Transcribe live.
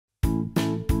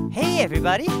Hey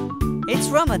everybody, it's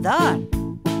Ramadan.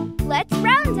 Let's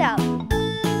round up.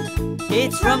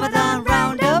 It's Ramadan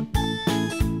Roundup.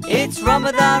 It's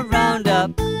Ramadan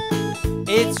Roundup.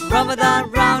 It's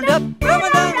Ramadan Roundup.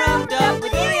 Ramadan Roundup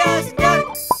with Ilyas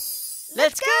Duck.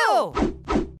 Let's go!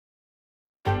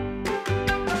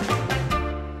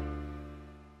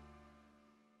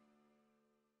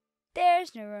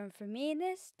 There's no room for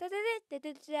meanness. Da, da, da,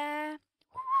 da, da, da.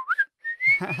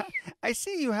 I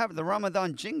see you have the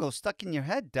Ramadan jingle stuck in your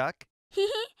head, Duck.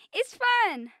 It's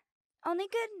fun. Only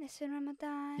goodness in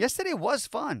Ramadan. Yesterday was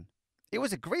fun. It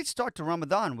was a great start to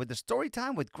Ramadan with the story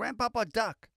time with Grandpapa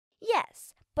Duck.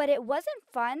 Yes, but it wasn't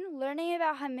fun learning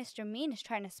about how Mr. Mean is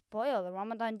trying to spoil the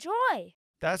Ramadan joy.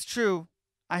 That's true.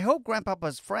 I hope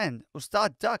Grandpapa's friend,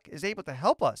 Ustad Duck, is able to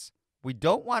help us. We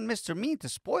don't want Mr. Mean to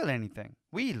spoil anything.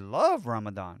 We love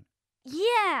Ramadan.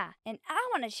 Yeah, and I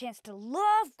want a chance to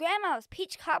love Grandma's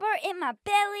peach cobbler in my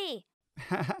belly.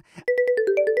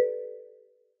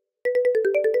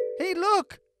 Hey,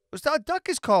 look! Ustad Duck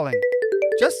is calling.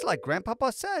 Just like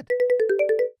Grandpapa said.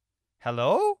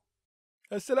 Hello?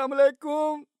 Assalamu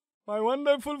alaikum, my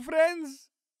wonderful friends.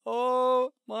 Oh,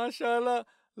 mashallah,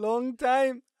 long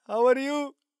time. How are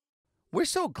you? We're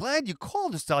so glad you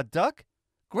called, Ustad Duck.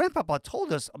 Grandpapa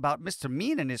told us about Mr.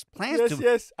 Mean and his plans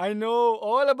Yes, I know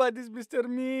all about this Mr.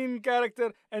 Mean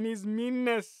character and his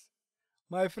meanness.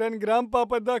 My friend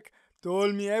Grandpapa Duck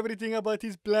told me everything about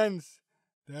his plans.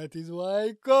 That is why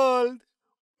I called.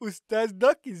 Ustaz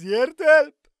Duck is here to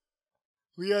help.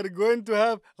 We are going to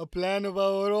have a plan of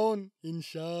our own,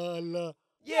 inshallah.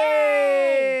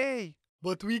 Yay!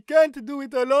 But we can't do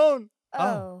it alone.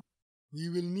 Oh. We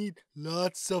will need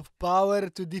lots of power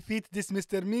to defeat this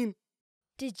Mr. Mean.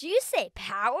 Did you say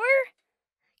power?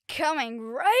 Coming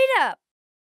right up.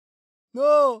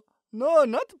 No,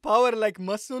 not power like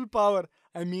muscle power.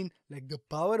 I mean like the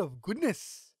power of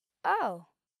goodness. Oh.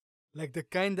 Like the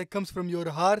kind that comes from your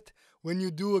heart when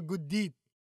you do a good deed.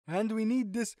 And we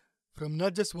need this from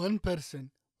not just one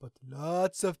person, but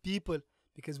lots of people.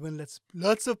 Because when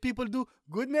lots of people do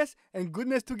goodness and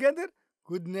goodness together,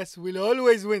 goodness will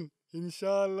always win,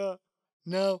 inshallah.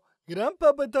 Now,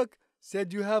 Grandpapa Duck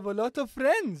said you have a lot of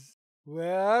friends.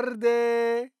 Where are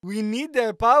they? We need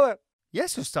their power.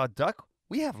 Yes, Ustad Duck.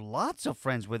 We have lots of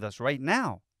friends with us right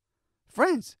now.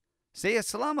 Friends, say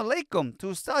Assalamu alaikum to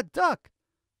Ustad Duck.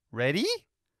 Ready?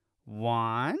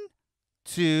 1,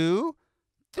 2,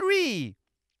 3.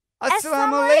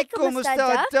 Assalamu alaikum,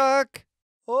 Ustad Duck.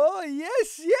 Oh,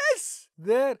 yes.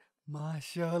 There.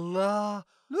 MashaAllah.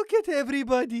 Look at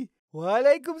everybody. Wa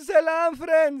alaikum salam,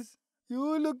 friends.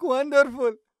 You look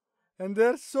wonderful. And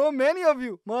there are so many of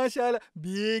you. MashaAllah.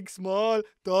 Big, small,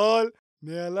 tall.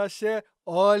 May Allah share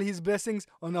all His blessings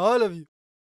on all of you.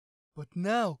 But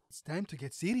now, it's time to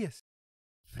get serious.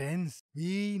 Friends,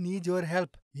 we need your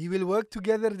help. We will work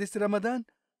together this Ramadan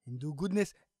and do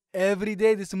goodness every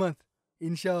day this month,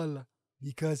 inshallah.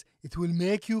 Because it will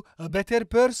make you a better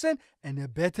person and a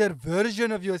better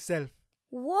version of yourself.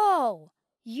 Whoa.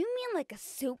 You mean like a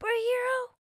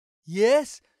superhero?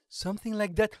 Yes, something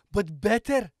like that, but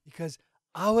better. Because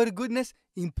our goodness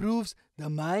improves the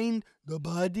mind, the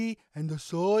body, and the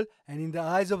soul. And in the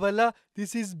eyes of Allah,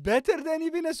 this is better than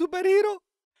even a superhero.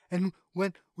 And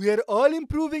when we are all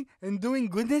improving and doing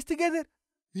goodness together,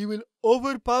 we will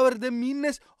overpower the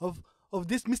meanness of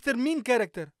this Mr. Mean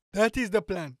character. That is the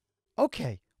plan.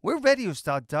 Okay, we're ready,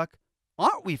 Ustad Duck.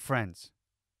 Aren't we, friends?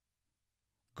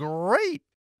 Great!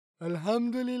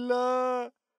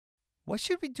 Alhamdulillah. What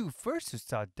should we do first,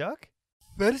 Ustad Duck?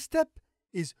 First step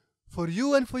is for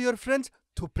you and for your friends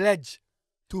to pledge.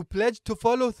 To pledge to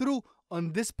follow through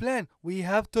on this plan. We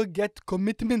have to get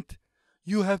commitment.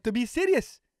 You have to be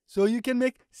serious so you can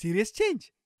make serious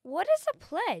change. What is a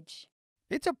pledge?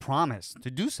 It's a promise to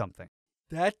do something.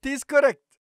 That is correct.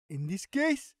 In this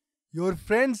case, your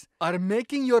friends are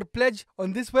making your pledge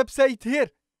on this website here.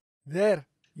 There.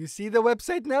 You see the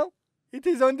website now? It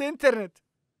is on the internet.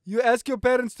 You ask your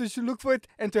parents to look for it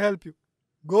and to help you.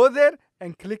 Go there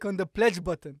and click on the pledge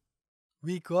button.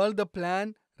 We call the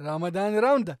plan Ramadan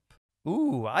Roundup.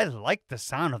 Ooh, I like the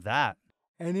sound of that.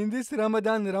 And in this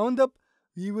Ramadan Roundup,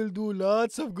 we will do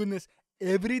lots of goodness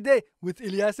every day with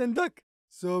Ilyas and Duck.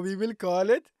 So we will call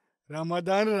it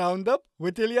Ramadan Roundup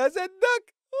with Ilyas and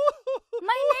Duck.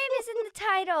 My name is in the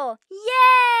title.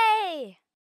 Yay!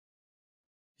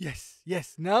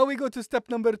 Yes. Now we go to step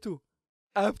number 2.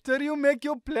 After you make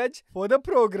your pledge for the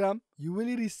program, you will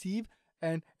receive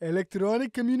an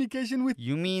electronic communication with...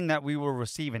 You mean that we will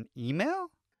receive an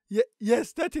email?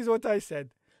 Yes, that is what I said.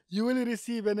 You will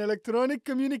receive an electronic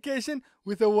communication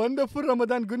with a wonderful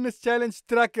Ramadan Goodness Challenge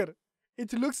tracker.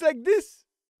 It looks like this.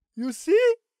 You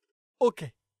see?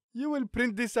 Okay, you will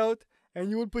print this out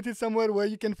and you will put it somewhere where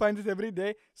you can find it every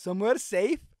day, somewhere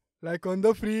safe, like on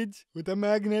the fridge with a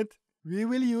magnet. We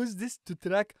will use this to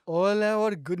track all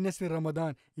our goodness in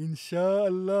Ramadan,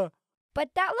 inshallah. But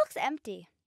that looks empty.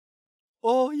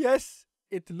 Oh, yes,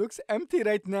 it looks empty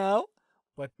right now,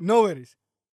 but no worries.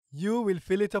 You will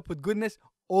fill it up with goodness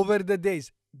over the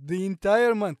days, the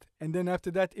entire month, and then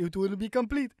after that, it will be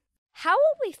complete. How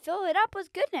will we fill it up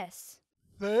with goodness?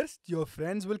 First, your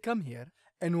friends will come here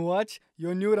and watch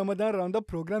your new Ramadan Roundup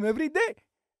program every day.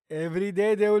 Every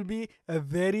day, there will be a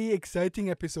very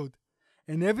exciting episode.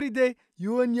 And every day,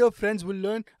 you and your friends will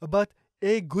learn about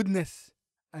a goodness.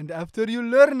 And after you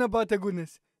learn about a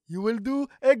goodness, you will do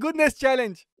a goodness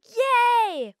challenge.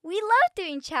 Yay! We love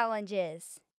doing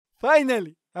challenges.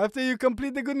 Finally, after you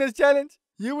complete the goodness challenge,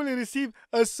 you will receive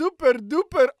a super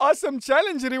duper awesome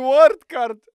challenge reward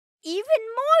card. Even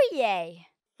more yay!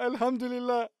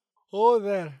 Alhamdulillah. Oh,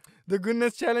 there. The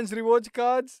goodness challenge reward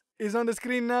cards is on the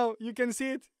screen now. You can see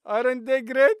it. Aren't they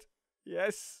great?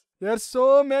 Yes. There are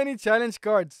so many challenge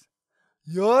cards.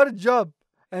 Your job,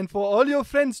 and for all your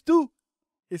friends too,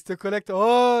 is to collect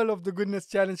all of the goodness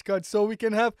challenge cards so we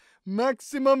can have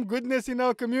maximum goodness in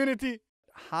our community.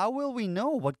 How will we know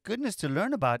what goodness to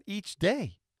learn about each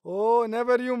day? Oh,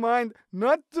 never you mind.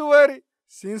 Not to worry.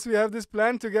 Since we have this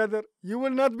plan together, you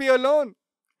will not be alone.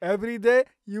 Every day,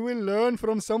 you will learn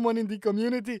from someone in the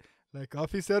community, like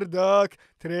Officer Duck,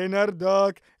 Trainer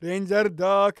Duck, Ranger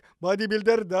Duck,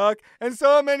 Bodybuilder Duck, and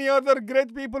so many other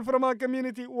great people from our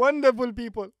community. Wonderful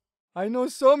people. I know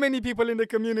so many people in the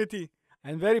community.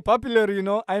 I'm very popular, you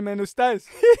know. I'm an ustaz.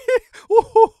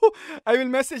 I will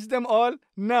message them all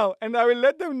now, and I will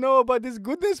let them know about this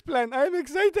goodness plan. I'm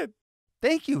excited.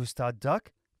 Thank you, Ustad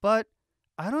Duck. But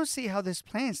I don't see how this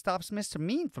plan stops Mr.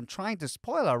 Mean from trying to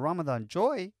spoil our Ramadan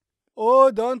joy. Oh,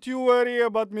 don't you worry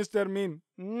about Mr. Mean.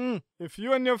 If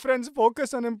you and your friends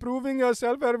focus on improving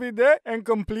yourself every day and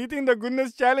completing the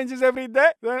goodness challenges every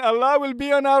day, then Allah will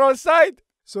be on our side.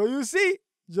 So you see,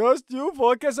 just you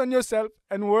focus on yourself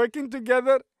and working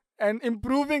together and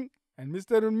improving, and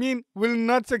Mr. Mean will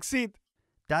not succeed.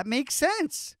 That makes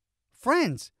sense.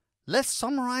 Friends, let's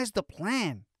summarize the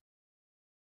plan.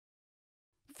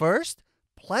 First,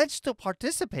 pledge to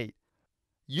participate.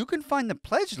 You can find the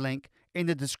pledge link in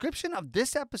the description of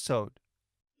this episode.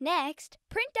 Next,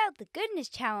 print out the Goodness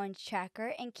Challenge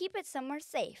tracker and keep it somewhere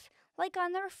safe, like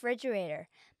on the refrigerator.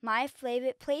 My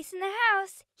favorite place in the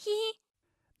house. Hee.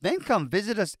 Then come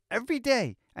visit us every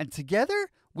day, and together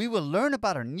we will learn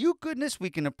about our new goodness we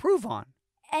can improve on.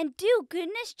 And do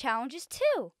goodness challenges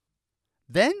too.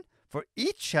 Then, for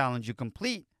each challenge you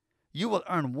complete, you will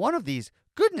earn one of these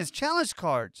goodness challenge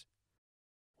cards.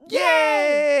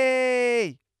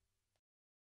 Yay!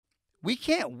 We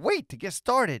can't wait to get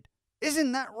started.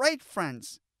 Isn't that right,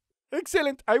 friends?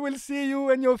 Excellent. I will see you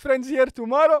and your friends here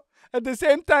tomorrow at the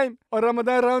same time on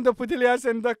Ramadan Roundup with Ilyas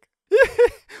and Duck.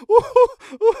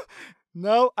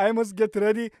 Now I must get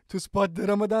ready to spot the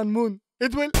Ramadan moon.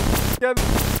 It will...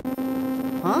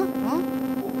 Huh?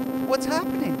 What's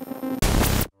happening?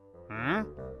 Huh?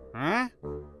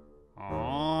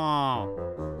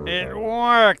 Oh, it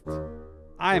worked!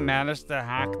 I managed to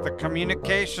hack the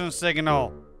communication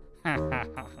signal.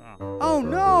 Oh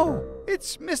no!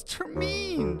 It's Mr.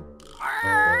 Mean!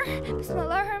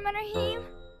 Bismillahirrahmanirrahim.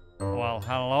 Well,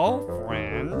 hello,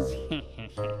 friends.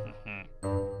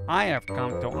 I have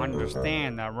come to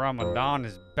understand that Ramadan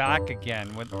is back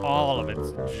again with all of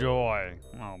its joy.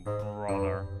 Oh,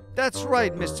 brother. That's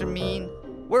right, Mr. Mean.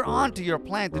 We're on to your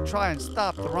plan to try and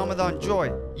stop the Ramadan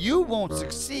joy. You won't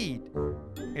succeed.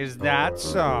 Is that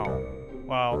so?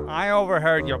 Well, I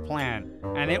overheard your plan,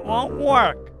 and it won't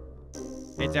work.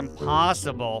 It's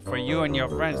impossible for you and your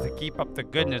friends to keep up the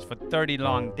goodness for 30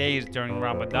 long days during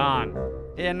Ramadan.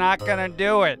 You're not gonna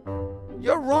do it.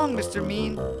 You're wrong, Mr.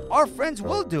 Mean. Our friends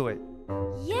will do it.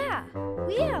 Yeah,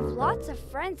 we have lots of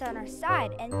friends on our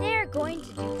side, and they're going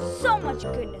to do so much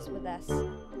goodness with us.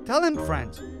 Tell him,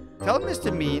 friends. Tell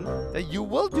Mr. Mean that you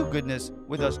will do goodness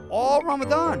with us all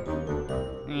Ramadan.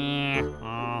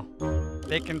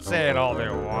 They can say it all they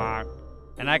want,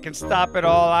 and I can stop it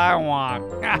all I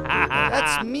want.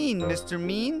 That's mean, Mr.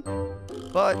 Mean.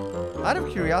 But out of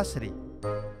curiosity,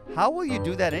 how will you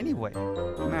do that anyway?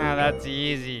 That's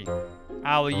easy.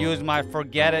 I will use my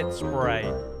Forget It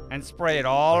spray and spray it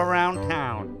all around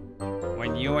town.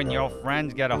 When you and your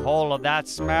friends get a hold of that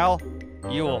smell,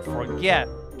 you will forget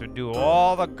to do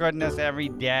all the goodness every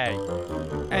day.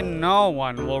 And no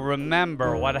one will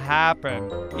remember what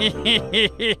happened.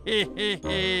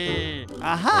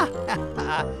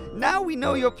 Aha! Now we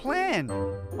know your plan.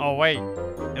 Oh wait,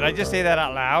 did I just say that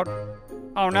out loud?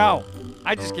 Oh no,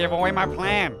 I just gave away my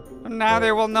plan. Now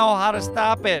they will know how to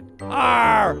stop it.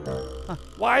 Arr!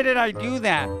 Why did I do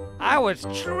that? I was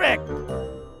tricked.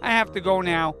 I have to go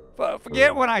now.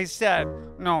 Forget what I said.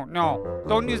 No,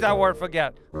 don't use that word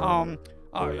forget.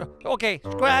 Okay,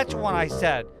 scratch what I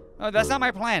said. That's not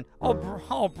my plan.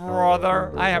 Oh,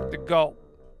 brother, I have to go.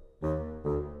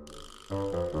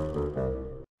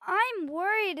 I'm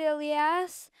worried,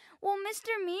 Ilyas. Will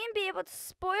Mr. Mean be able to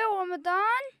spoil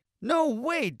Ramadan? No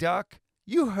way, Duck.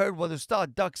 You heard what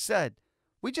Ustad Duck said.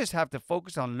 We just have to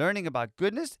focus on learning about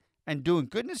goodness and doing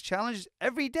goodness challenges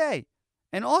every day,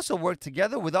 and also work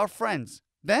together with our friends.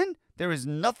 Then there is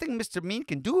nothing Mr. Mean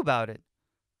can do about it.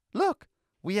 Look,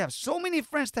 we have so many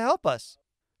friends to help us.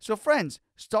 So friends,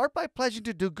 start by pledging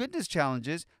to do goodness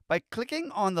challenges by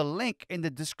clicking on the link in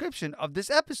the description of this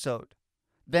episode.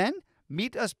 Then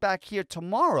meet us back here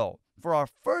tomorrow for our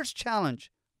first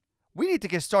challenge. We need to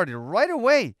get started right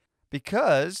away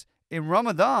because in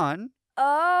Ramadan...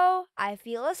 Oh, I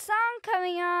feel a song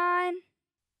coming on.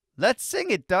 Let's sing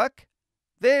it, Duck.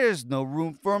 There's no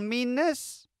room for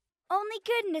meanness. Only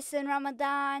goodness in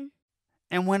Ramadan.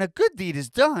 And when a good deed is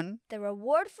done, the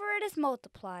reward for it is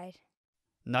multiplied.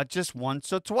 Not just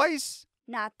once or twice.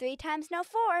 Not 3 times, no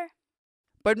 4.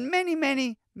 But many,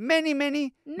 many, many,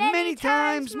 many, Many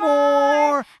times times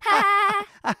more. Ha!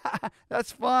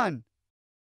 That's fun.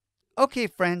 Okay,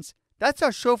 friends, that's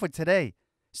our show for today.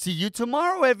 See you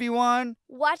tomorrow, everyone.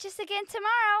 Watch us again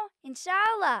tomorrow,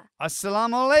 inshallah.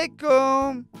 Assalamu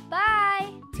alaikum.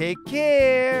 Bye. Take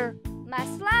care.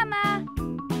 Maslama.